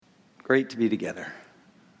great to be together.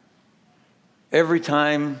 Every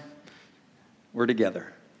time we're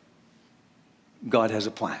together, God has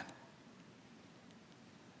a plan.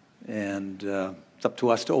 And it's up to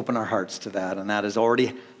us to open our hearts to that, and that has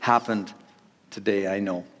already happened today, I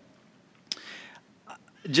know.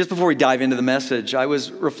 Just before we dive into the message, I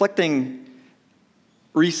was reflecting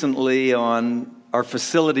recently on our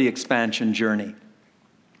facility expansion journey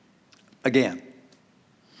again.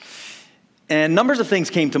 And numbers of things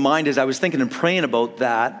came to mind as I was thinking and praying about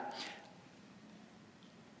that.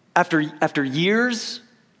 After years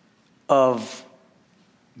of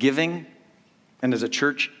giving and as a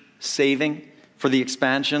church saving for the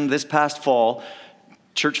expansion, this past fall,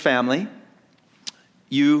 church family,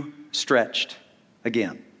 you stretched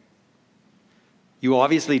again. You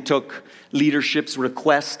obviously took leadership's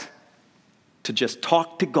request to just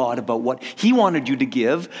talk to God about what He wanted you to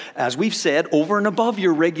give, as we've said, over and above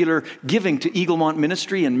your regular giving to Eaglemont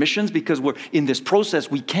Ministry and missions, because we're in this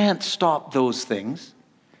process, we can't stop those things.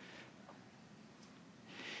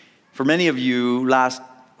 For many of you, last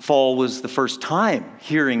fall was the first time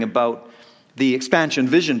hearing about the expansion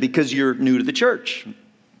vision because you're new to the church.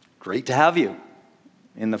 Great to have you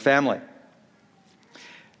in the family.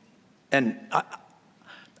 And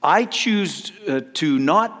I choose to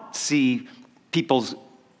not see people's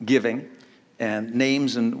giving and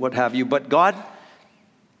names and what have you, but God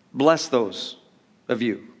bless those of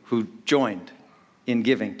you who joined in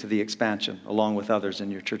giving to the expansion along with others in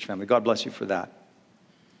your church family. God bless you for that.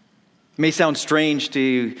 It may sound strange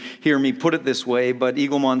to hear me put it this way, but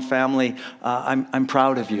Eaglemont family, I'm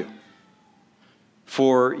proud of you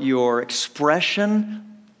for your expression,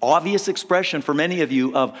 obvious expression for many of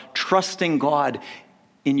you of trusting God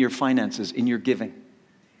in your finances, in your giving,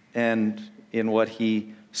 and in what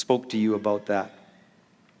He spoke to you about that.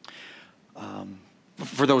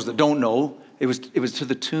 For those that don't know, it was to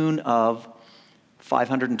the tune of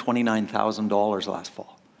 $529,000 last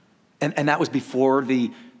fall. And that was before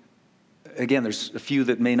again, there's a few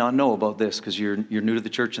that may not know about this because you're new to the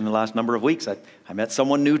church in the last number of weeks. I met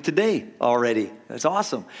someone new today already. That's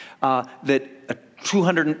awesome. That a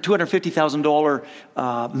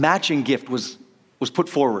 $250,000 matching gift was put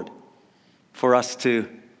forward for us to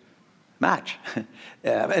match.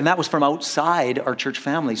 And that was from outside our church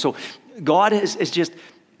family. So God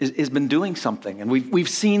has been doing something. And we've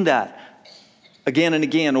seen that again and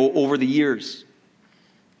again over the years.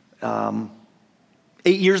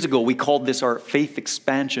 8 years ago, we called this our faith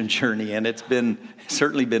expansion journey, and it's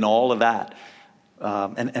certainly been all of that.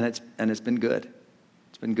 And it's been good.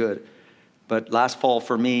 It's been good. But last fall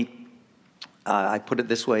for me, I put it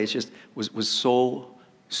this way, it was so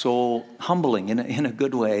humbling in a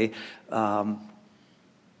good way, and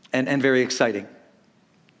very exciting.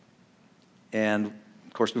 And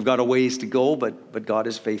of course, we've got a ways to go, but God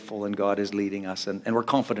is faithful and God is leading us, and we're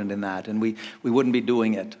confident in that. And we wouldn't be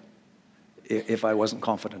doing it if I wasn't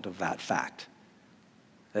confident of that fact.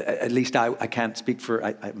 At least I can't speak for,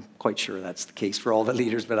 I'm quite sure that's the case for all the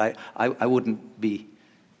leaders, but I wouldn't be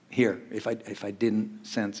here if I didn't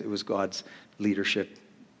sense it was God's leadership,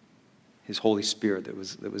 His Holy Spirit that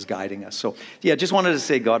was guiding us. So yeah, just wanted to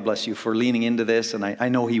say God bless you for leaning into this, and I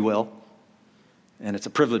know He will. And it's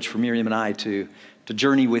a privilege for Miriam and I to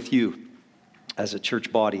journey with you as a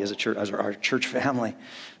church body, as our church family,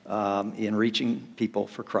 in reaching people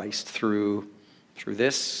for Christ through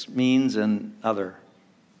this means and other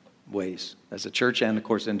ways, as a church and, of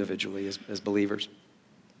course, individually as believers.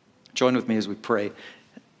 Join with me as we pray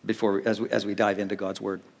as we dive into God's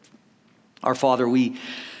Word. Our Father, we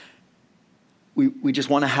just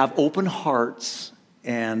want to have open hearts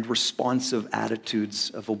and responsive attitudes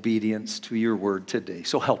of obedience to your Word today.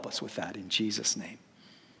 So help us with that in Jesus' name.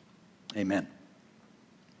 Amen.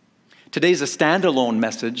 Today's a standalone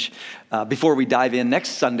message before we dive in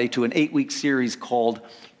next Sunday to an 8-week series called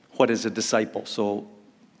What is a Disciple? So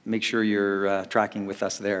make sure you're tracking with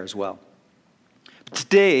us there as well.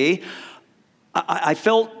 Today, I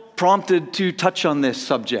felt prompted to touch on this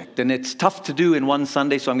subject, and it's tough to do in one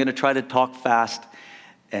Sunday, so I'm going to try to talk fast,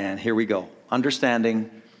 and here we go.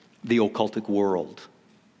 Understanding the occultic world.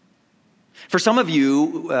 For some of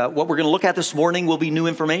you, what we're going to look at this morning will be new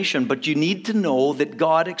information, but you need to know that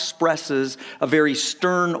God expresses a very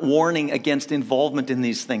stern warning against involvement in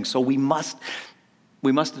these things. So we must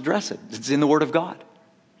address it. It's in the Word of God.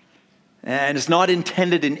 And it's not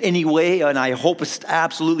intended in any way, and I hope it's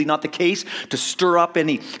absolutely not the case, to stir up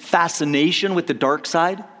any fascination with the dark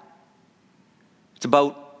side. It's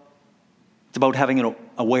about having an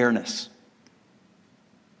awareness.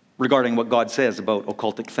 regarding what God says about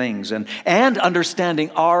occultic things, and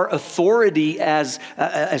understanding our authority as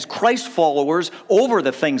Christ followers over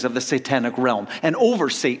the things of the satanic realm and over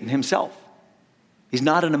Satan himself. He's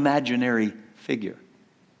not an imaginary figure.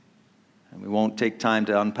 And we won't take time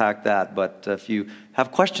to unpack that, but if you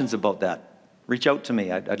have questions about that, reach out to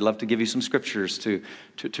me. I'd love to give you some scriptures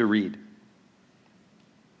to read.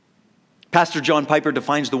 Pastor John Piper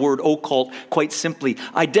defines the word occult quite simply.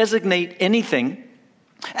 I designate anything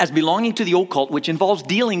as belonging to the occult which involves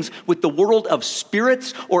dealings with the world of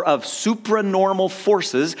spirits or of supranormal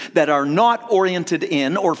forces that are not oriented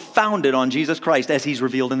in or founded on Jesus Christ as he's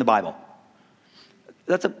revealed in the Bible.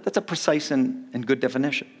 That's a precise and good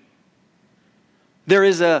definition. There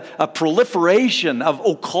is a proliferation of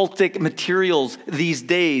occultic materials these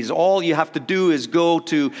days. All you have to do is go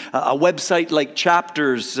to a website like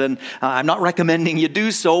Chapters, and I'm not recommending you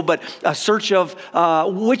do so, but a search of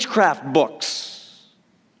witchcraft books.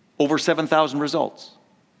 Over 7,000 results.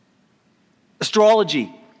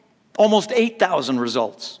 Astrology, almost 8,000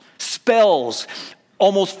 results. Spells,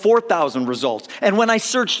 almost 4,000 results. And when I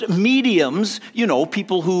searched mediums,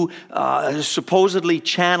 people who supposedly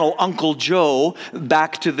channel Uncle Joe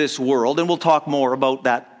back to this world, and we'll talk more about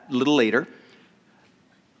that a little later.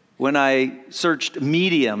 When I searched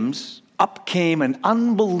mediums, up came an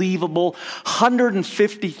unbelievable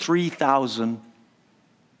 153,000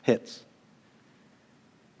 hits.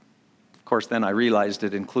 Of course, then I realized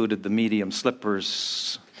it included the medium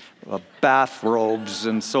slippers, bathrobes,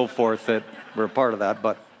 and so forth that were a part of that.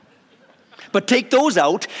 But take those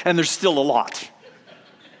out, and there's still a lot.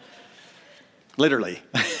 Literally.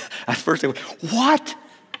 At first I went, what?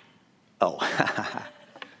 Oh.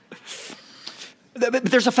 But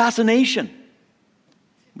there's a fascination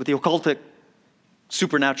with the occultic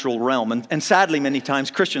supernatural realm. And sadly, many times,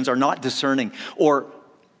 Christians are not discerning, or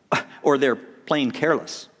they're plain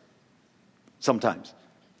careless sometimes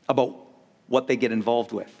about what they get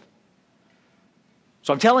involved with.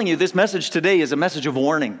 So I'm telling you, this message today is a message of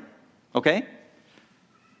warning, okay?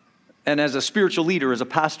 And as a spiritual leader, as a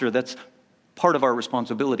pastor, that's part of our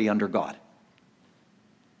responsibility under God.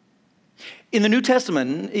 In the New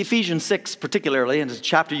Testament, Ephesians 6 particularly, and it's a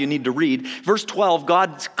chapter you need to read, verse 12,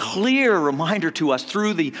 God's clear reminder to us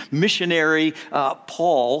through the missionary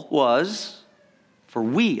Paul was, for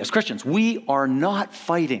we, as Christians, we are not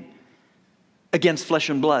fighting against flesh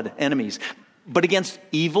and blood enemies, but against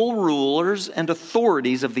evil rulers and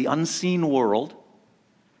authorities of the unseen world,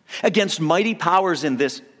 against mighty powers in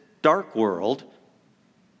this dark world,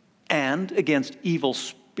 and against evil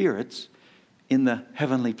spirits in the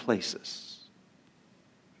heavenly places.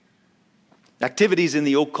 Activities in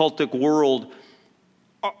the occultic world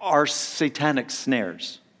are satanic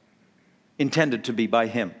snares intended to be by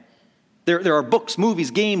him. There are books,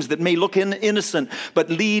 movies, games that may look innocent, but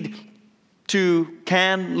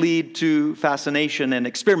can lead to fascination and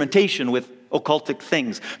experimentation with occultic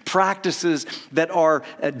things. Practices that are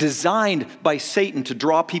designed by Satan to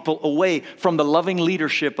draw people away from the loving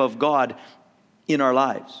leadership of God in our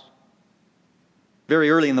lives. Very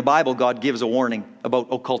early in the Bible, God gives a warning about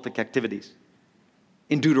occultic activities.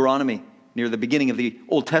 In Deuteronomy, near the beginning of the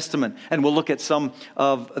Old Testament, and we'll look at some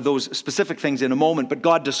of those specific things in a moment, but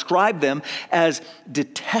God described them as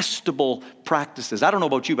detestable practices. I don't know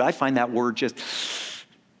about you, but I find that word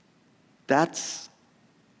that's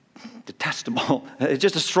detestable. It's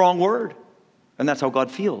just a strong word, and that's how God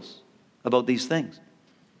feels about these things.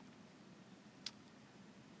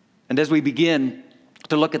 And as we begin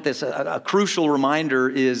to look at this, a crucial reminder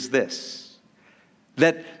is this: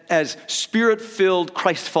 that as Spirit-filled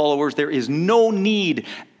Christ followers, there is no need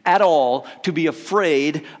at all to be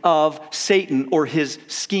afraid of Satan or his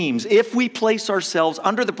schemes. If we place ourselves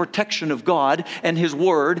under the protection of God and his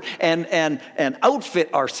word and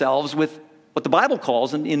outfit ourselves with what the Bible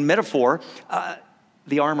calls, in metaphor,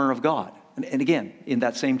 the armor of God. And again, in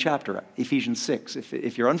that same chapter, Ephesians 6.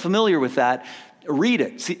 If you're unfamiliar with that, read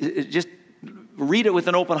it. Just read it with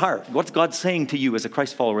an open heart. What's God saying to you as a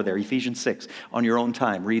Christ follower there? Ephesians 6, on your own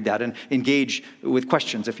time. Read that and engage with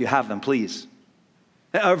questions if you have them, please.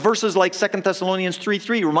 Verses like 2 Thessalonians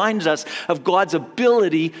 3:3 reminds us of God's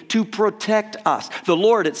ability to protect us. The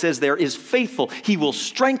Lord, it says there, is faithful. He will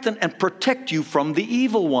strengthen and protect you from the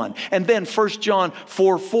evil one. And then 1 John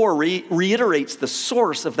 4:4 reiterates the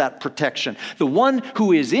source of that protection. The one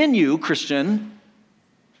who is in you, Christian,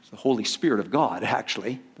 the Holy Spirit of God,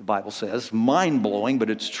 actually, the Bible says, mind-blowing, but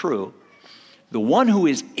it's true. The one who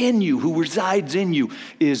is in you, who resides in you,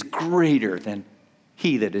 is greater than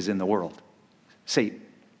he that is in the world, Satan.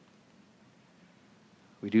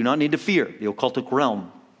 We do not need to fear the occultic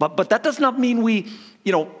realm, but that does not mean we,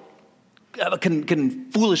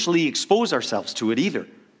 can foolishly expose ourselves to it either,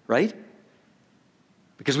 right?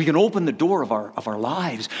 Because we can open the door of our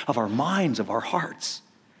lives, of our minds, of our hearts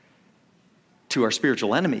to our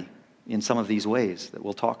spiritual enemy in some of these ways that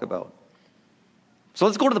we'll talk about. So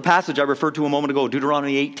let's go to the passage I referred to a moment ago,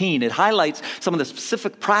 Deuteronomy 18. It highlights some of the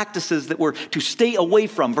specific practices that we're to stay away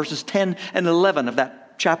from, verses 10 and 11 of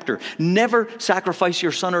that chapter. Never sacrifice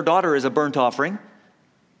your son or daughter as a burnt offering.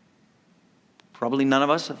 Probably none of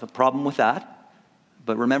us have a problem with that.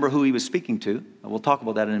 But remember who he was speaking to. We'll talk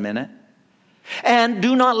about that in a minute. And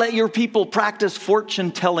do not let your people practice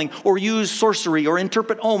fortune telling or use sorcery or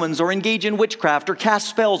interpret omens or engage in witchcraft or cast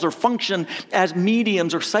spells or function as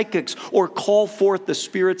mediums or psychics or call forth the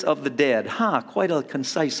spirits of the dead. Quite a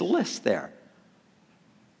concise list there.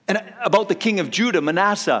 And about the king of Judah,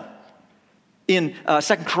 Manasseh, in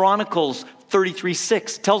 2 Chronicles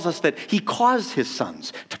 33:6 tells us that he caused his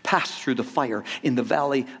sons to pass through the fire in the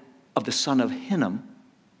valley of the son of Hinnom.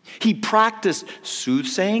 He practiced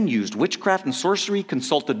soothsaying, used witchcraft and sorcery,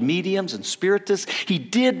 consulted mediums and spiritists. He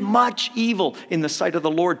did much evil in the sight of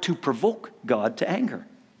the Lord to provoke God to anger.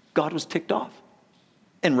 God was ticked off,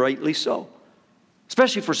 and rightly so,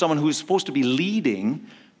 especially for someone who's supposed to be leading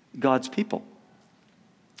God's people.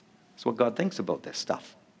 That's what God thinks about this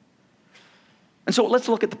stuff. And so let's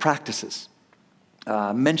look at the practices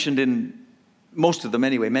mentioned in, most of them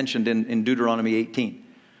anyway, mentioned in Deuteronomy 18.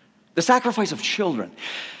 The sacrifice of children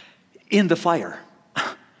in the fire.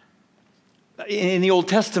 In the Old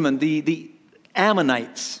Testament, the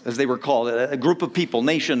Ammonites, as they were called, a group of people,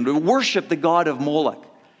 nation, worshiped the god of Moloch.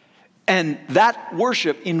 And that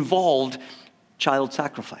worship involved child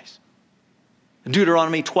sacrifice. In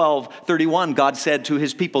Deuteronomy 12:31, God said to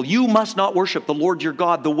his people, "You must not worship the Lord your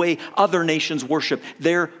God the way other nations worship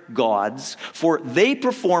their gods, for they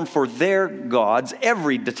perform for their gods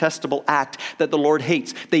every detestable act that the Lord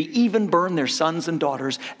hates. They even burn their sons and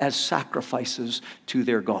daughters as sacrifices to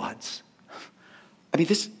their gods." I mean,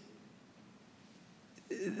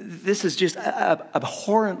 this is just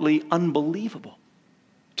abhorrently unbelievable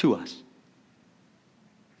to us.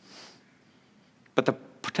 But the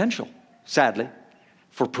potential, sadly,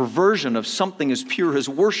 for perversion of something as pure as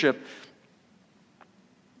worship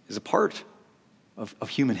is a part of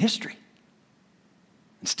human history.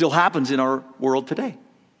 It still happens in our world today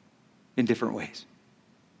in different ways.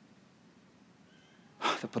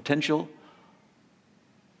 The potential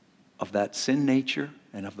of that sin nature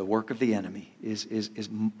and of the work of the enemy is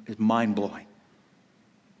mind-blowing.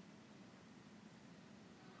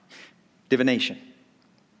 Divination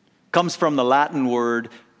comes from the Latin word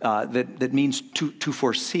that means to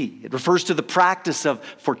foresee. It refers to the practice of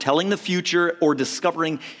foretelling the future or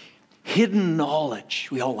discovering hidden knowledge.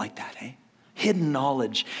 We all like that, eh? Hidden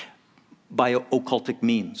knowledge by occultic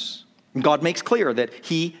means. And God makes clear that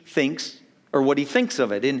he thinks, or what he thinks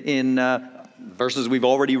of it in verses we've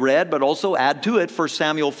already read, but also add to it 1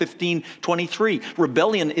 Samuel 15:23.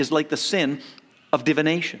 Rebellion is like the sin of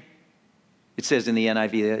divination. It says in the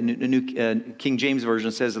NIV, the New King James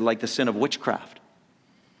Version says like the sin of witchcraft.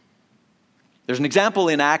 There's an example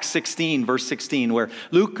in Acts 16, verse 16, where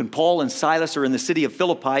Luke and Paul and Silas are in the city of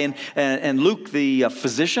Philippi, and Luke, the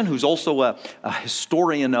physician, who's also a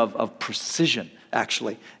historian of precision,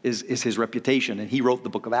 actually, is his reputation, and he wrote the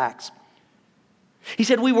book of Acts. He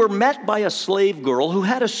said, "We were met by a slave girl who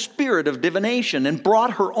had a spirit of divination and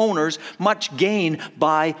brought her owners much gain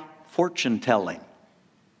by fortune telling."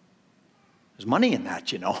 There's money in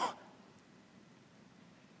that, you know.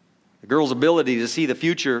 The girl's ability to see the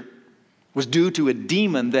future was due to a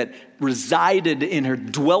demon that resided in her,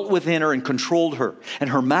 dwelt within her, and controlled her.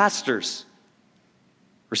 And her masters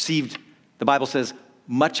received, the Bible says,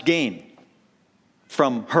 much gain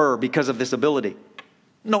from her because of this ability.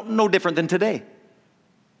 No different than today.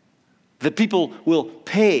 That people will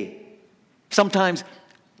pay, sometimes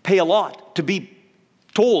pay a lot, to be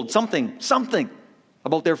told something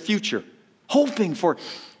about their future, hoping for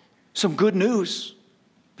some good news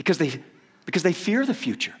because they fear the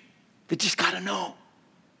future. They just got to know.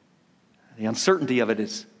 The uncertainty of it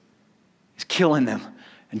is killing them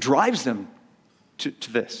and drives them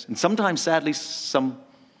to this. And sometimes, sadly, some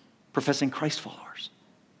professing Christ followers.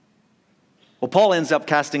 Well, Paul ends up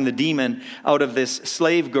casting the demon out of this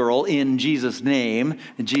slave girl in Jesus' name.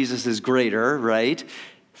 And Jesus is greater, right?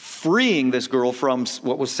 Freeing this girl from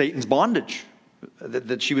what was Satan's bondage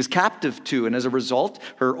that she was captive to. And as a result,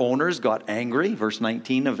 her owners got angry, verse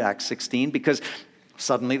 19 of Acts 16, because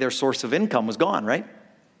suddenly their source of income was gone, right?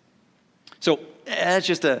 So that's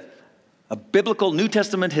just a biblical New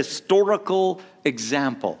Testament historical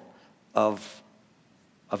example of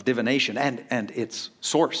divination and its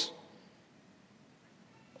source.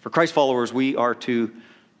 For Christ followers, we are to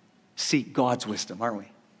seek God's wisdom, aren't we?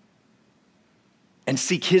 And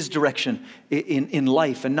seek his direction in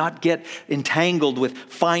life, and not get entangled with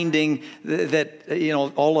finding that,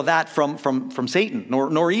 all of that from Satan,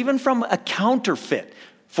 nor even from a counterfeit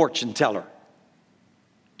fortune teller.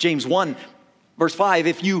 James 1, verse 5,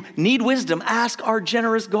 if you need wisdom, ask our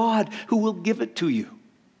generous God, who will give it to you.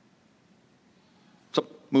 So,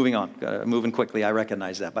 moving on, moving quickly, I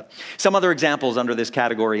recognize that. But some other examples under this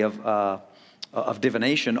category of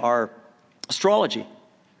divination are astrology.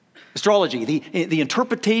 Astrology, the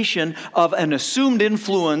interpretation of an assumed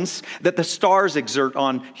influence that the stars exert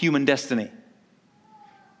on human destiny.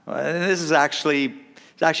 This actually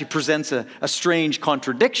presents a strange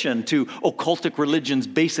contradiction to occultic religion's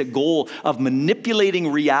basic goal of manipulating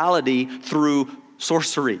reality through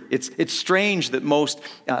sorcery. It's strange that most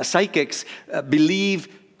psychics believe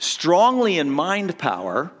strongly in mind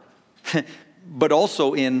power, but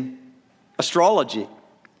also in astrology.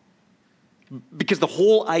 Because the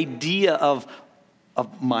whole idea of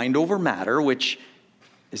mind over matter, which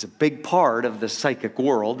is a big part of the psychic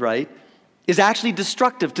world, right, is actually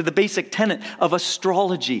destructive to the basic tenet of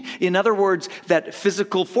astrology. In other words, that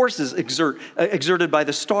physical forces exerted by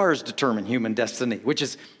the stars determine human destiny, which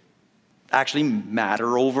is actually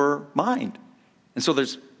matter over mind. And so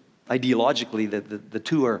there's ideologically, the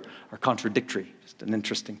two are contradictory. Just an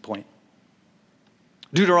interesting point.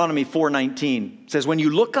 Deuteronomy 4:19 says, when you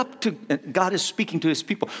look up to, God is speaking to his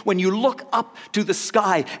people, when you look up to the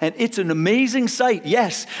sky, and it's an amazing sight,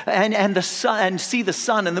 yes, and the sun, and see the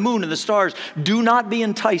sun and the moon and the stars, do not be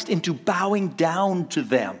enticed into bowing down to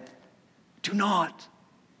them. Do not.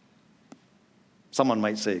 Someone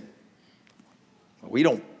might say, we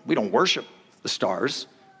don't worship the stars,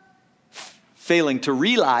 failing to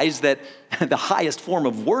realize that the highest form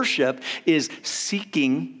of worship is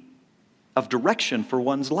seeking of direction for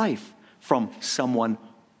one's life from someone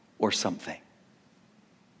or something,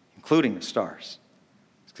 including the stars.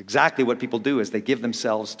 It's exactly what people do as they give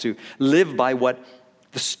themselves to live by what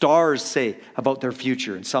the stars say about their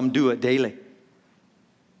future, and some do it daily.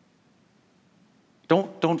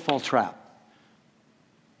 Don't fall trap.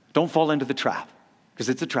 Don't fall into the trap, because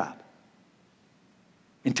it's a trap.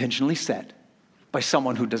 Intentionally set by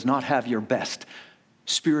someone who does not have your best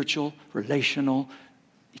spiritual, relational,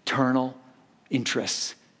 eternal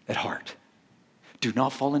interests at heart. Do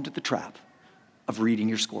not fall into the trap of reading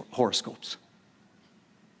your horoscopes,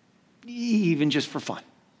 even just for fun.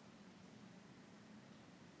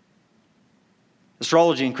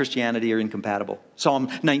 Astrology and Christianity are incompatible. Psalm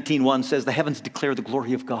 19:1 says, the heavens declare the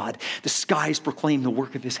glory of God. The skies proclaim the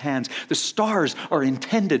work of his hands. The stars are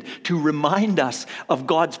intended to remind us of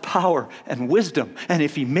God's power and wisdom. And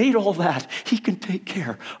if he made all that, he can take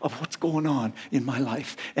care of what's going on in my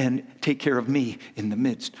life and take care of me in the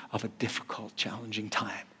midst of a difficult, challenging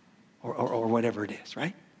time or whatever it is,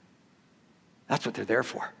 right? That's what they're there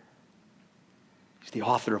for. He's the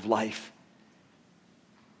author of life.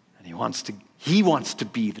 And he wants to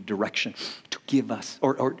be the direction to give us,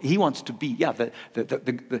 or he wants to be,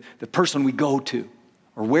 the person we go to,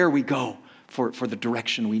 or where we go for the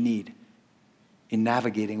direction we need in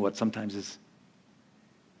navigating what sometimes is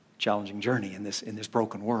a challenging journey in this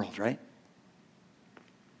broken world, right?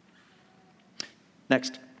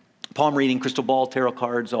 Next, palm reading, crystal ball, tarot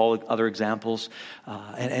cards, all other examples.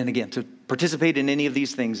 And again, to participate in any of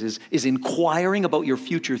these things is inquiring about your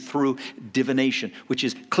future through divination, which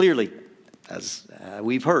is clearly, as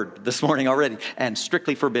we've heard this morning already, and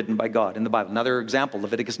strictly forbidden by God in the Bible. Another example,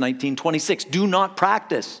 Leviticus 19:26. Do not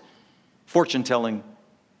practice fortune telling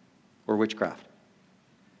or witchcraft.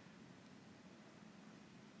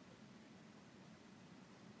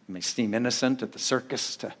 It may seem innocent at the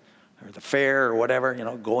circus or the fair or whatever,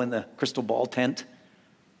 go in the crystal ball tent.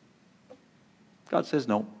 God says,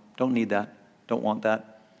 no, don't need that. Don't want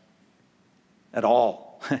that at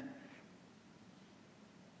all.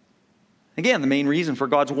 Again, the main reason for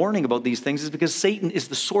God's warning about these things is because Satan is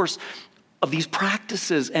the source of these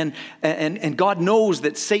practices. And God knows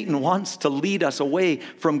that Satan wants to lead us away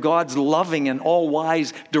from God's loving and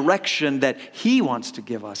all-wise direction that he wants to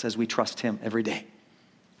give us as we trust him every day.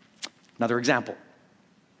 Another example,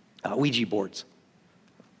 Ouija boards.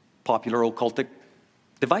 Popular occultic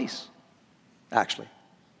device, actually.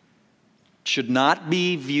 Should not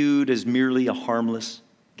be viewed as merely a harmless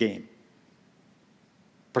game.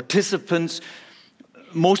 Participants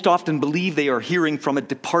most often believe they are hearing from a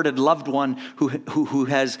departed loved one who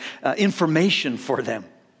has information for them.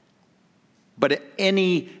 But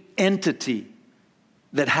any entity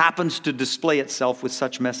that happens to display itself with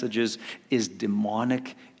such messages is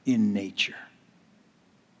demonic in nature.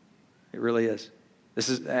 It really is. This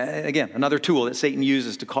is, again, another tool that Satan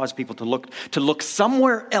uses to cause people to look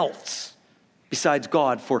somewhere else besides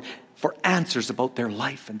God for answers about their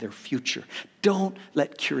life and their future. Don't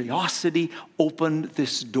let curiosity open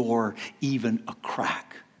this door even a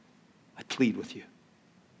crack. I plead with you.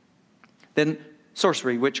 Then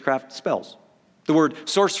sorcery, witchcraft, spells. The word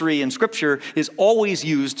sorcery in Scripture is always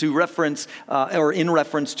used to reference or in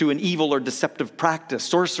reference to an evil or deceptive practice.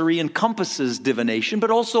 Sorcery encompasses divination, but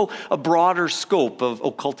also a broader scope of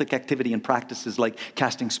occultic activity and practices like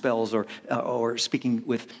casting spells or speaking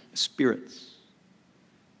with spirits.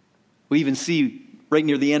 We even see right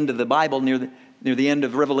near the end of the Bible, near the end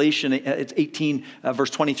of Revelation, it's 18 verse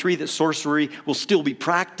 23, that sorcery will still be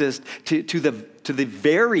practiced to the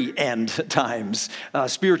very end times.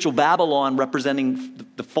 Spiritual Babylon, representing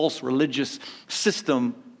the false religious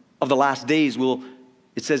system of the last days, will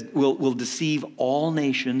deceive all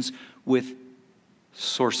nations with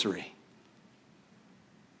sorcery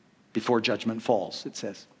before judgment falls, it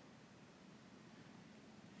says.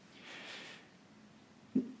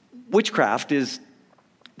 Witchcraft is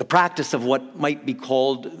the practice of what might be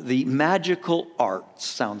called the magical arts.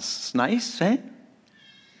 Sounds nice, eh?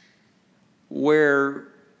 Where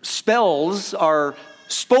spells are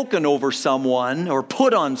spoken over someone or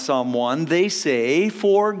put on someone, they say,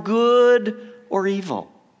 for good or evil.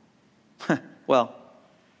 Well,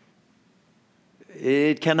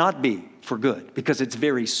 it cannot be for good because its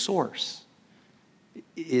very source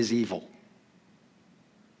is evil.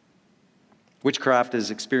 Witchcraft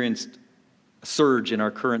has experienced a surge in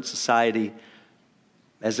our current society,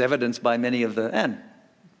 as evidenced by many of and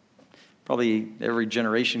probably every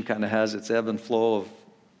generation kind of has its ebb and flow of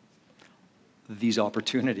these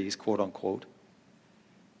opportunities, quote unquote.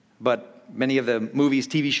 But many of the movies,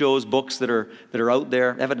 TV shows, books that are out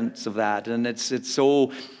there, evidence of that. And it's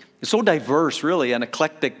so diverse, really, and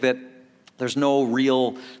eclectic that there's no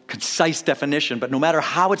real concise definition. But no matter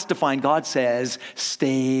how it's defined, God says,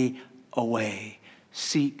 stay away.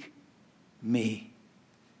 Seek me,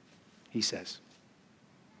 he says.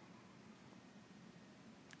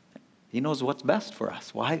 He knows what's best for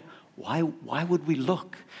us. Why would we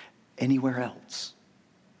look anywhere else,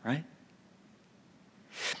 right?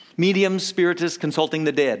 Mediums, spiritists, consulting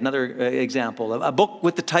the dead. Another example. A book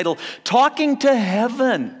with the title, Talking to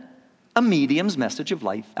Heaven, a medium's message of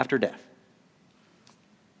life after death.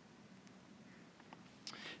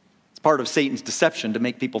 It's part of Satan's deception to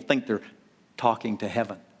make people think they're talking to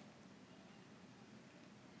heaven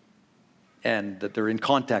and that they're in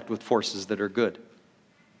contact with forces that are good.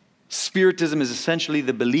 Spiritism is essentially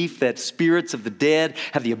the belief that spirits of the dead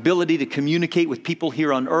have the ability to communicate with people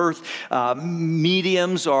here on earth.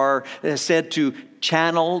 Mediums are said to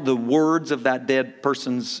channel the words of that dead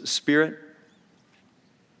person's spirit.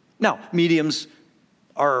 Now, mediums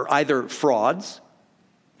are either frauds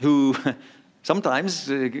who sometimes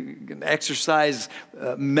exercise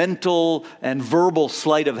mental and verbal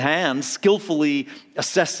sleight of hand, skillfully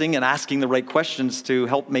assessing and asking the right questions to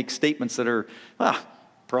help make statements that are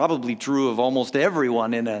probably true of almost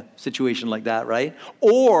everyone in a situation like that, right?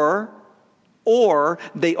 Or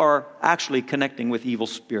they are actually connecting with evil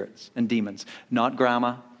spirits and demons. Not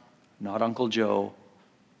Grandma, not Uncle Joe.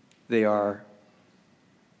 They are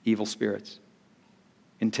evil spirits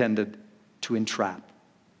intended to entrap.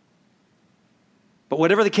 But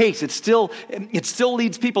whatever the case, it still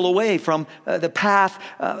leads people away from the path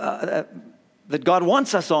that God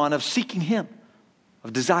wants us on of seeking Him,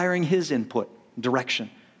 of desiring His input, direction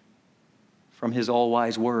from His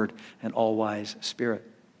all-wise Word and all-wise Spirit.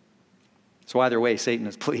 So either way, Satan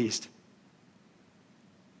is pleased.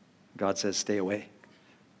 God says, stay away.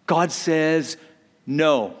 God says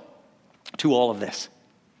no to all of this.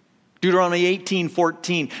 Deuteronomy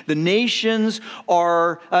 18:14. The nations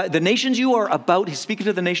you are about, he's speaking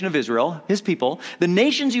to the nation of Israel, his people, the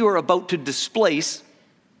nations you are about to displace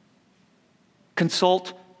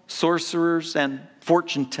consult sorcerers and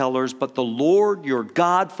fortune tellers, but the Lord your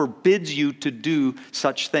God forbids you to do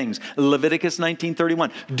such things. Leviticus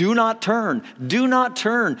 19:31. Do not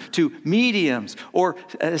turn to mediums or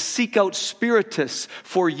seek out spiritists,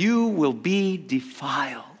 for you will be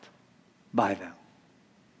defiled by them.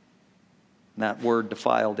 And that word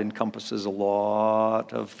defiled encompasses a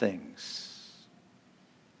lot of things.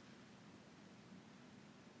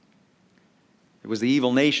 It was the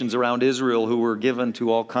evil nations around Israel who were given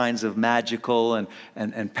to all kinds of magical and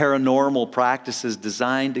paranormal practices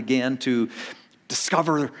designed, again, to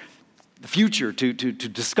discover the future, to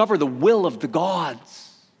discover the will of the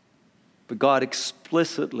gods. But God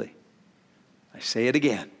explicitly, I say it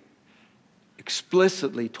again,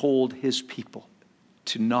 explicitly told His people,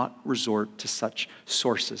 to not resort to such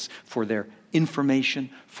sources for their information,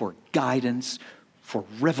 for guidance, for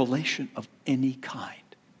revelation of any kind.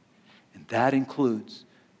 And that includes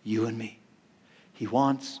you and me. He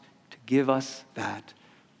wants to give us that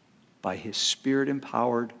by His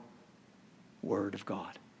Spirit-empowered Word of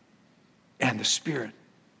God. And the Spirit,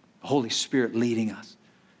 the Holy Spirit leading us.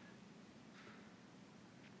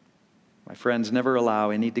 My friends, never allow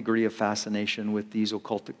any degree of fascination with these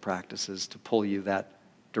occultic practices to pull you that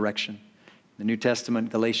direction. The New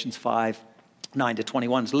Testament, Galatians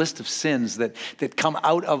 5:9-21, is a list of sins that come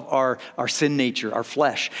out of our sin nature, our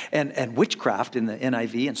flesh. And witchcraft in the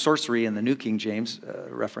NIV and sorcery in the New King James,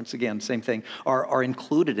 reference again, same thing, are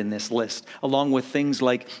included in this list, along with things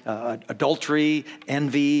like adultery,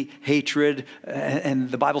 envy, hatred. And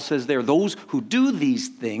the Bible says there, those who do these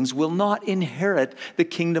things will not inherit the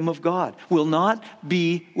kingdom of God, will not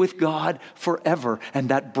be with God forever. And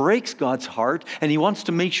that breaks God's heart, and He wants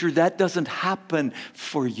to make sure that doesn't happen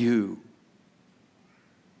for you.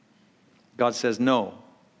 God says no.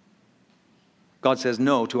 God says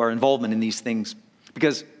no to our involvement in these things.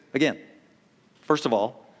 Because, again, first of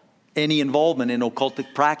all, any involvement in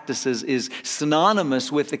occultic practices is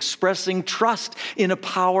synonymous with expressing trust in a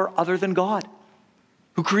power other than God,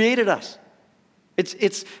 who created us.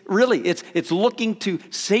 It's looking to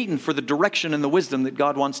Satan for the direction and the wisdom that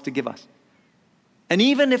God wants to give us. And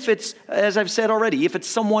even if it's, as I've said already, if it's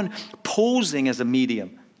someone posing as a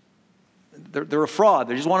medium, they're a fraud,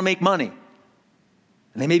 they just want to make money.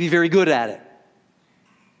 And they may be very good at it.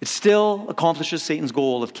 It still accomplishes Satan's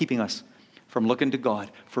goal of keeping us from looking to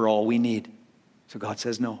God for all we need. So God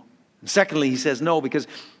says no. And secondly, He says no because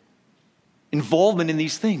involvement in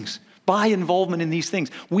these things, by involvement in these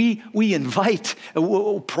things, we invite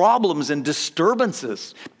problems and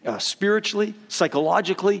disturbances spiritually,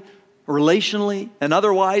 psychologically, relationally, and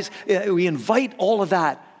otherwise. We invite all of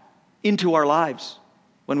that into our lives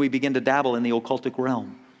when we begin to dabble in the occultic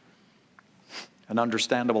realm. An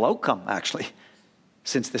understandable outcome, actually,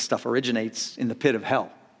 since this stuff originates in the pit of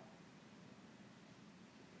hell.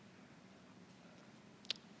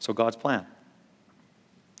 So God's plan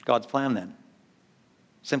then,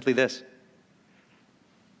 simply this,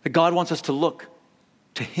 that God wants us to look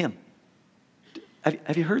to Him.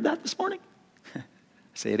 Have you heard that this morning?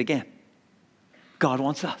 Say it again. God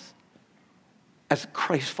wants us, as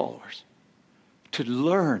Christ followers, to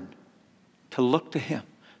learn to look to Him,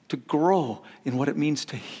 to grow in what it means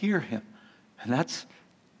to hear Him. And that's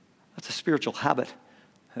a spiritual habit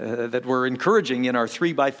that we're encouraging in our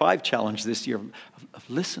 3x5 challenge this year of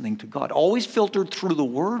listening to God. Always filtered through the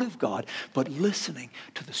Word of God, but listening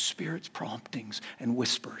to the Spirit's promptings and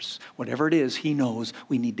whispers. Whatever it is He knows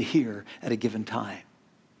we need to hear at a given time.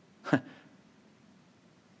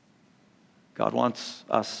 God wants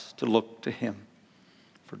us to look to Him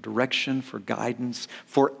for direction, for guidance,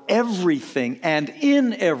 for everything and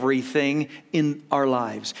in everything in our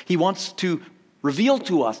lives. He wants to reveal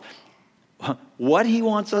to us what He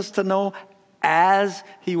wants us to know, as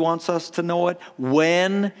He wants us to know it,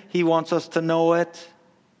 when He wants us to know it,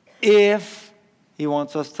 if He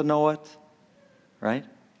wants us to know it, right?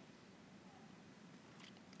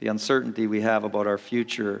 The uncertainty we have about our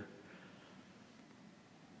future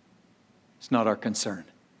is not our concern.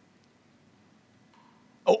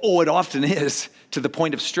 Oh, it often is, to the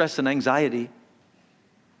point of stress and anxiety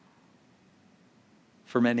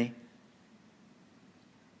for many.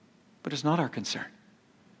 But it's not our concern.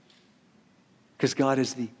 Because God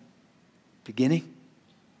is the beginning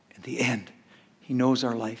and the end. He knows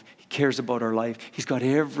our life. He cares about our life. He's got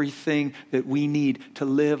everything that we need to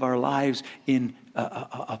live our lives in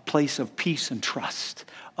a place of peace and trust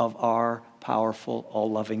of our powerful,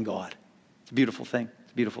 all-loving God. It's a beautiful thing.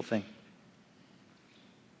 It's a beautiful thing.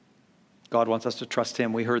 God wants us to trust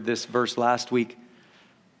Him. We heard this verse last week.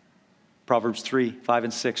 Proverbs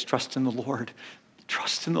 3:5-6. Trust in the Lord.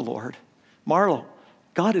 Trust in the Lord. Marlo,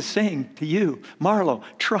 God is saying to you, Marlo,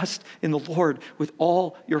 trust in the Lord with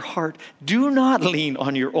all your heart. Do not lean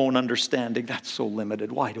on your own understanding. That's so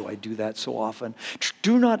limited. Why do I do that so often?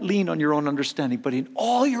 Do not lean on your own understanding, but in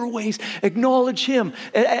all your ways, acknowledge Him.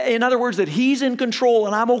 In other words, that He's in control,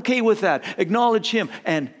 and I'm okay with that. Acknowledge Him.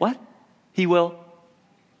 And what? He will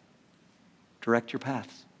direct your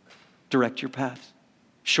paths. Direct your paths.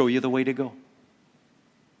 Show you the way to go.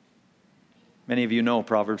 Many of you know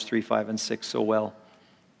Proverbs 3:5-6 so well.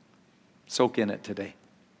 Soak in it today.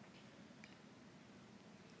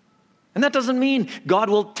 And that doesn't mean God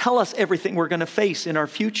will tell us everything we're going to face in our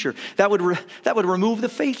future. That would remove the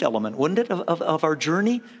faith element, wouldn't it, of our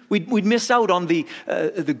journey? We'd miss out on the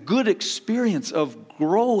good experience of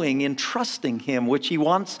growing in trusting Him, which He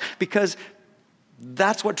wants, because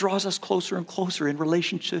That's what draws us closer and closer in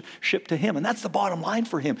relationship to him. And that's the bottom line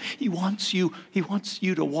for him. He wants you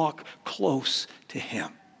to walk close to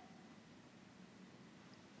him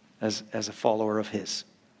as a follower of his.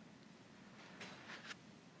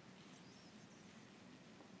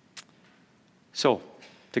 So,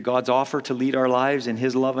 to God's offer to lead our lives in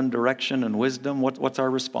his love and direction and wisdom, what's our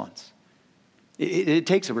response? It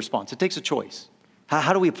takes a response. It takes a choice.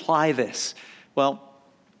 How do we apply this? Well,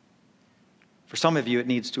 for some of you, it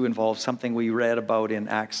needs to involve something we read about in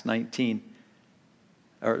Acts 19.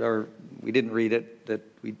 Or we didn't read it, that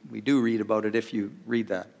we do read about it if you read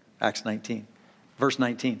that. Acts 19, verse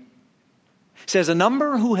 19. It says, a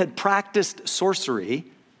number who had practiced sorcery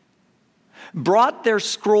brought their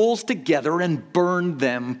scrolls together and burned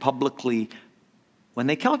them publicly. When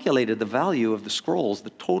they calculated the value of the scrolls, the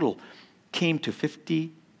total came to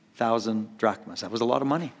 50,000 drachmas. That was a lot of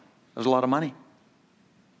money.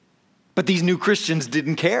 But these new Christians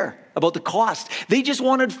didn't care about the cost. They just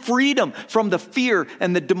wanted freedom from the fear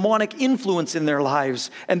and the demonic influence in their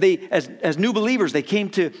lives. And they, as new believers, they came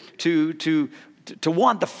to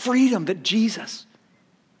want the freedom that Jesus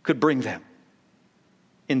could bring them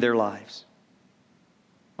in their lives.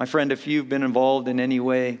 My friend, if you've been involved in any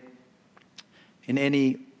way, in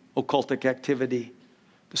any occultic activity,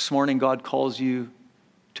 this morning God calls you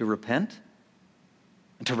to repent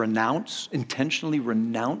and to renounce, intentionally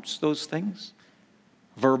renounce those things,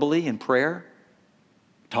 verbally in prayer,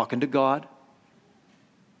 talking to God.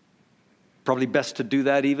 Probably best to do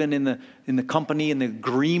that even in the company and the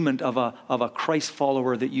agreement of a Christ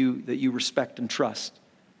follower that you respect and trust.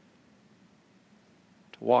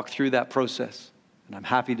 To walk through that process. And I'm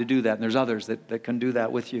happy to do that. And there's others that can do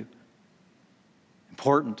that with you.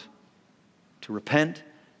 Important to repent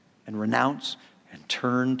and renounce and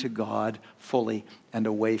turn to God fully and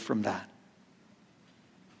away from that.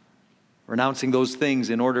 Renouncing those things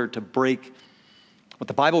in order to break what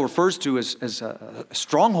the Bible refers to as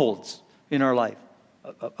strongholds in our life.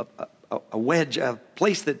 A wedge, a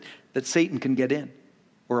place that Satan can get in.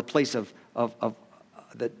 Or a place of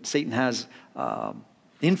that Satan has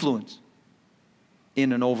influence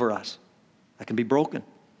in and over us. That can be broken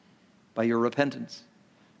by your repentance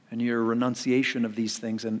and your renunciation of these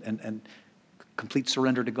things and complete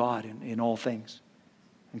surrender to God in all things.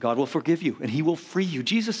 And God will forgive you and he will free you.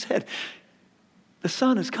 Jesus said, the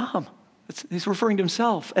Son has come. He's referring to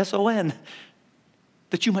himself, S-O-N,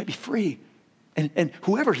 that you might be free. And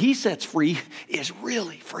whoever he sets free is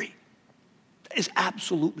really free. Is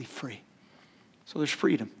absolutely free. So there's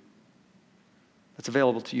freedom that's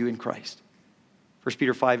available to you in Christ. 1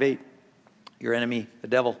 Peter 5:8, your enemy, the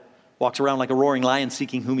devil, walks around like a roaring lion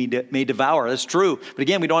seeking whom he may devour. That's true. But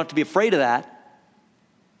again, we don't have to be afraid of that.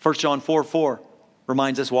 1 John 4:4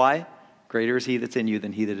 reminds us why? Greater is he that's in you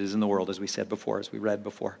than he that is in the world, as we said before, as we read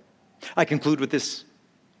before. I conclude with this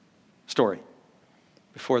story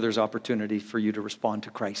before there's opportunity for you to respond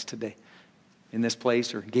to Christ today. In this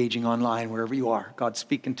place or engaging online, wherever you are, God's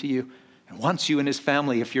speaking to you and wants you in his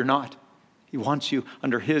family if you're not. He wants you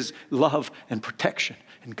under his love and protection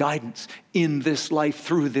and guidance in this life,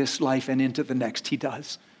 through this life, and into the next. He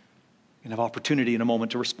does. You have opportunity in a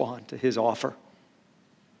moment to respond to his offer.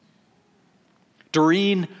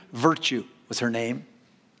 Doreen Virtue was her name.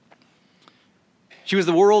 She was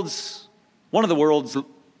one of the world's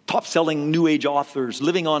top-selling New Age authors,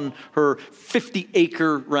 living on her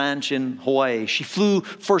 50-acre ranch in Hawaii. She flew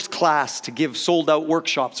first class to give sold-out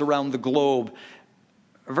workshops around the globe.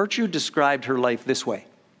 Virtue described her life this way.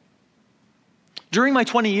 During my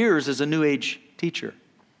 20 years as a New Age teacher,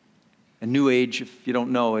 and New Age, if you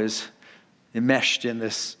don't know, is enmeshed in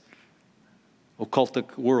this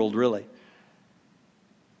occultic world, really.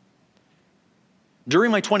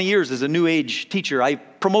 During my 20 years as a New Age teacher, I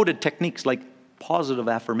promoted techniques like positive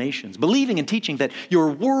affirmations, believing and teaching that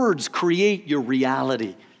your words create your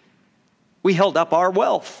reality. We held up our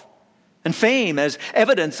wealth and fame as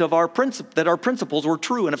evidence of that our principles were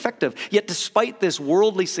true and effective. Yet despite this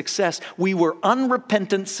worldly success, we were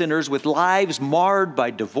unrepentant sinners with lives marred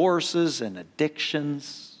by divorces and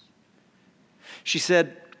addictions. She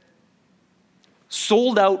said,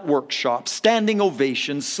 sold out workshops, standing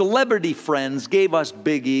ovations, celebrity friends gave us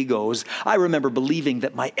big egos. I remember believing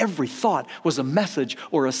that my every thought was a message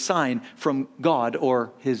or a sign from God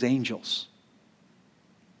or his angels.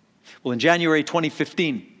 Well, in January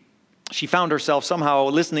 2015, she found herself somehow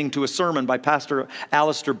listening to a sermon by Pastor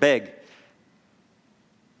Alistair Begg,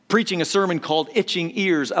 preaching a sermon called Itching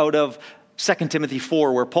Ears out of 2 Timothy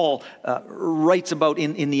 4, where Paul writes about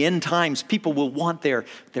in the end times, people will want their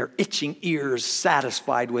itching ears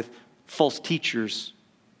satisfied with false teachers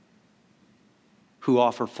who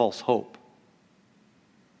offer false hope.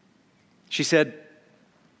 She said,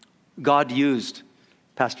 God used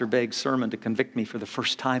Pastor Begg's sermon to convict me for the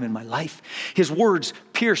first time in my life. His words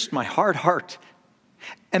pierced my hard heart.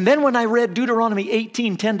 And then when I read Deuteronomy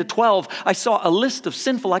 18:10-12, I saw a list of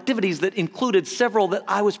sinful activities that included several that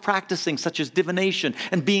I was practicing, such as divination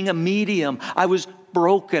and being a medium. I was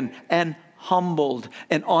broken and humbled.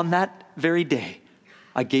 And on that very day,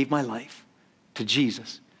 I gave my life to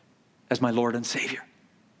Jesus as my Lord and Savior.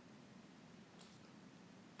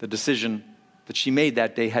 The decision that she made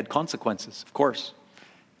that day had consequences, of course.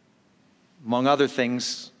 Among other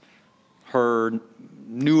things, her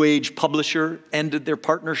New Age publisher ended their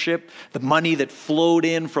partnership. The money that flowed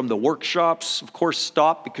in from the workshops, of course,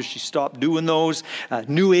 stopped because she stopped doing those.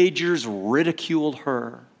 New Agers ridiculed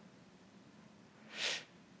her.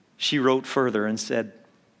 She wrote further and said,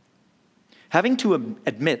 having to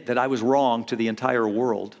admit that I was wrong to the entire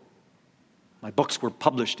world, my books were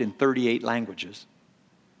published in 38 languages,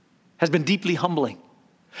 has been deeply humbling.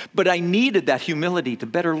 But I needed that humility to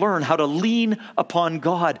better learn how to lean upon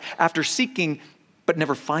God after seeking but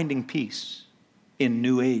never finding peace in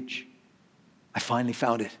New Age. I finally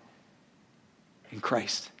found it in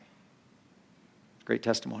Christ. Great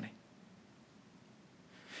testimony.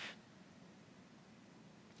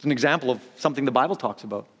 It's an example of something the Bible talks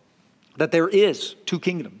about, that there is two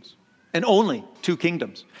kingdoms, and only two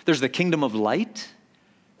kingdoms. There's the kingdom of light,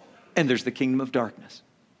 and there's the kingdom of darkness.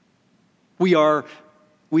 We are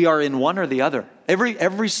in one or the other.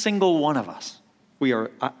 Every single one of us. We are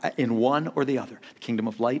in one or the other. The kingdom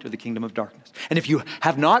of light or the kingdom of darkness. And if you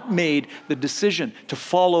have not made the decision to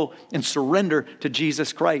follow and surrender to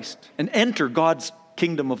Jesus Christ and enter God's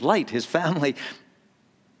kingdom of light, His family,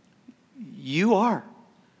 you are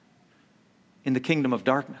in the kingdom of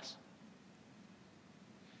darkness.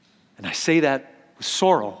 And I say that with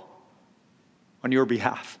sorrow on your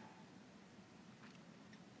behalf.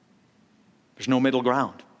 There's no middle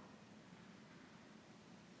ground.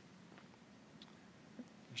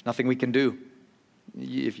 There's nothing we can do.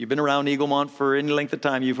 If you've been around Eaglemont for any length of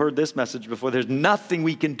time, you've heard this message before. There's nothing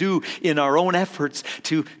we can do in our own efforts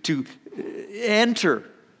to enter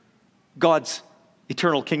God's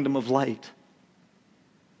eternal kingdom of light.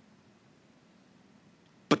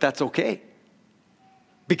 But that's okay.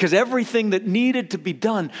 Because everything that needed to be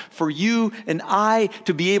done for you and I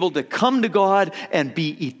to be able to come to God and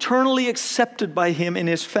be eternally accepted by Him in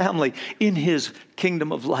His family, in His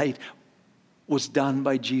kingdom of light, was done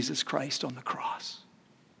by Jesus Christ on the cross.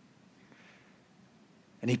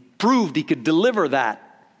 And He proved He could deliver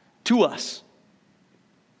that to us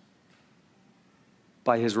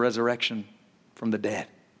by His resurrection from the dead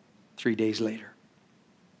 3 days later.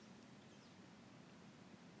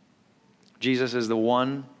 Jesus is the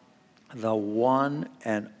one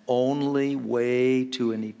and only way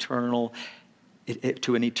to an eternity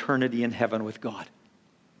in heaven with God,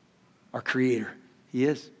 our Creator. He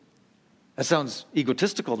is. That sounds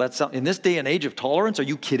egotistical. In this day and age of tolerance, are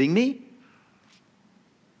you kidding me?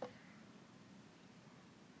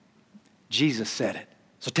 Jesus said it.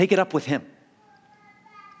 So take it up with Him.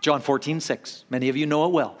 John 14:6. Many of you know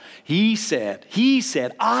it well. He said,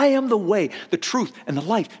 I am the way, the truth, and the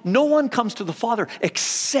life. No one comes to the Father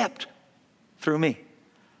except through me.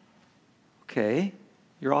 Okay,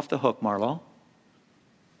 you're off the hook, Marlo.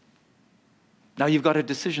 Now you've got a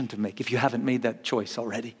decision to make if you haven't made that choice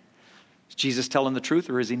already. Is Jesus telling the truth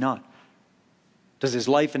or is He not? Does His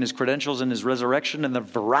life and His credentials and His resurrection and the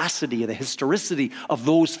veracity, the historicity of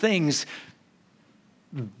those things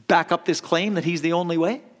back up this claim that He's the only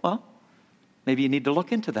way? Well, maybe you need to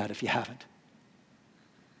look into that if you haven't.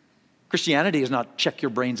 Christianity is not check your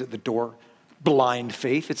brains at the door, blind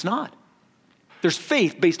faith. It's not. There's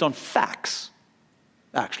faith based on facts,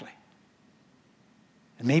 actually.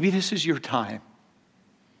 And maybe this is your time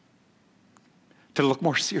to look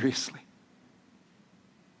more seriously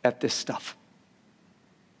at this stuff.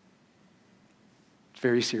 It's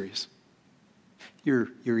very serious. Your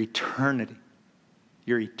eternity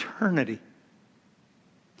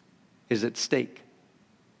is at stake.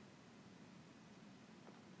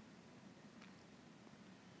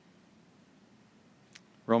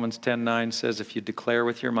 Romans 10:9 says, if you declare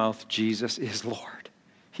with your mouth Jesus is Lord,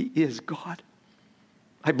 He is God.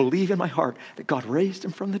 I believe in my heart that God raised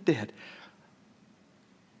Him from the dead.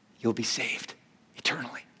 You'll be saved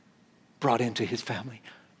eternally, brought into His family,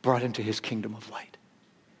 brought into His kingdom of light.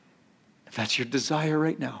 If that's your desire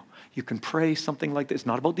right now, you can pray something like this.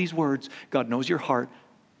 Not about these words. God knows your heart.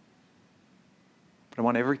 But I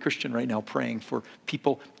want every Christian right now praying for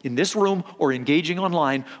people in this room or engaging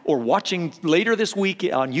online or watching later this week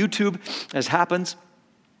on YouTube, as happens.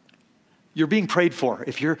 You're being prayed for.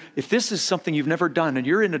 If this is something you've never done and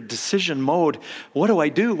you're in a decision mode, what do I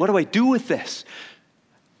do? What do I do with this?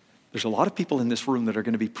 There's a lot of people in this room that are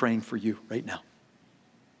going to be praying for you right now.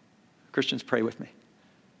 Christians, pray with me.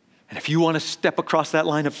 And if you want to step across that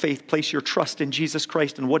line of faith, place your trust in Jesus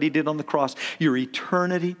Christ and what he did on the cross, your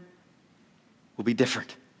eternity will be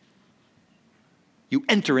different. You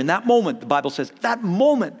enter in that moment, the Bible says, that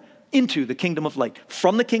moment into the kingdom of light.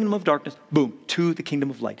 From the kingdom of darkness, boom, to the kingdom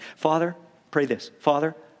of light. Father, pray this.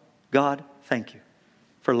 Father, God, thank you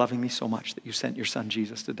for loving me so much that you sent your son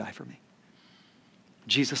Jesus to die for me.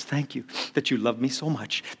 Jesus, thank you that you loved me so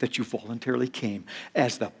much that you voluntarily came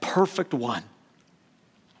as the perfect one.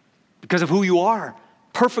 Because of who you are,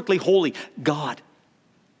 perfectly holy God,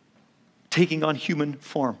 taking on human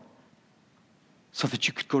form so that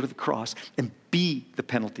you could go to the cross and be the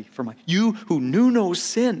penalty for my... You who knew no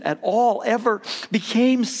sin at all ever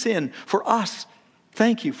became sin for us.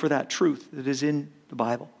 Thank you for that truth that is in the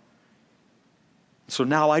Bible. So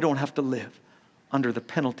now I don't have to live under the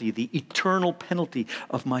penalty, the eternal penalty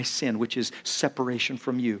of my sin, which is separation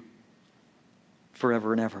from you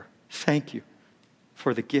forever and ever. Thank you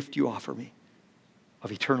for the gift you offer me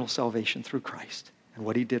of eternal salvation through Christ and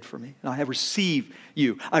what he did for me. And I receive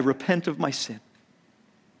you. I repent of my sin.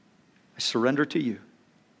 I surrender to you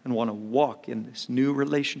and want to walk in this new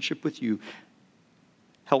relationship with you.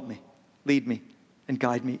 Help me, lead me, and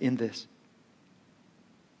guide me in this.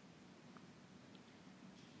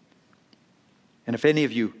 And if any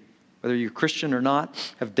of you, whether you're Christian or not,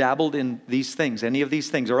 have dabbled in these things, any of these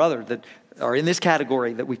things or other that are in this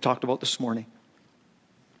category that we've talked about this morning,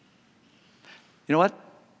 you know what?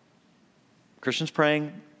 Christians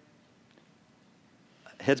praying,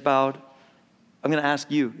 heads bowed. I'm going to ask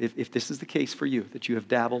you, if this is the case for you, that you have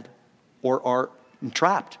dabbled or are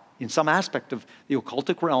entrapped in some aspect of the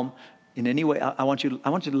occultic realm in any way, I want you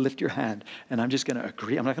to lift your hand, and I'm just going to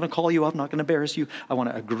agree. I'm not going to call you up. I'm not going to embarrass you. I want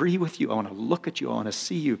to agree with you. I want to look at you. I want to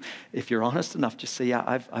see you. If you're honest enough, just say, yeah,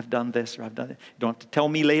 I've done this or I've done it. You don't have to tell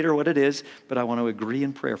me later what it is, but I want to agree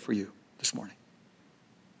in prayer for you this morning.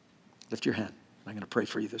 Lift your hand. I'm going to pray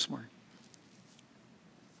for you this morning.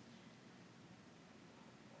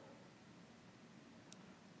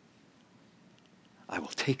 I will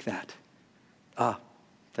take that.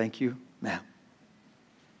 Thank you, ma'am.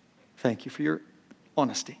 Thank you for your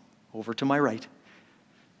honesty. Over to my right.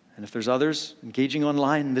 And if there's others engaging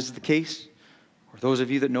online and this is the case, or those of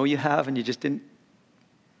you that know you have and you just didn't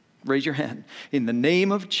raise your hand, in the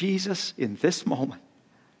name of Jesus in this moment,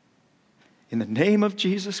 in the name of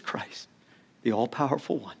Jesus Christ, the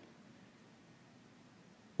all-powerful one,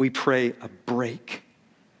 we pray a break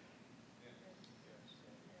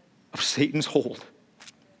of Satan's hold,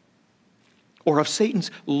 or of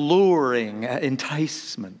Satan's luring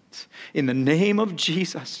enticement. In the name of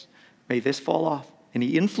Jesus, may this fall off. Any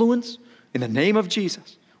influence, in the name of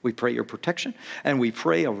Jesus, we pray your protection, and we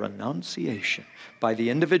pray a renunciation by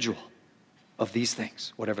the individual of these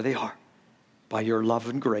things, whatever they are. By your love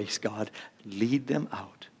and grace, God, lead them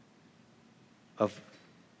out of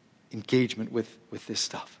engagement with this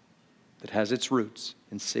stuff that has its roots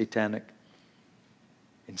in Satan's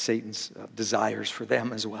desires for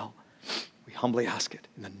them as well. We humbly ask it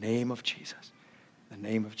in the name of Jesus. In the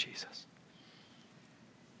name of Jesus.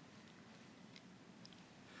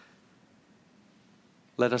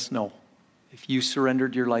 Let us know if you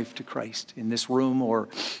surrendered your life to Christ in this room or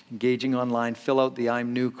engaging online. Fill out the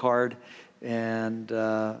I'm New card and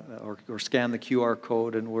or scan the QR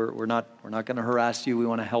code. And we're not going to harass you. We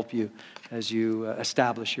want to help you as you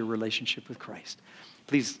establish your relationship with Christ.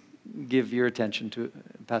 Please give your attention to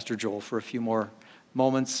Pastor Joel for a few more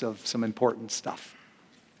moments of some important stuff.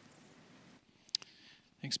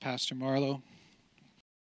 Thanks, Pastor Marlowe.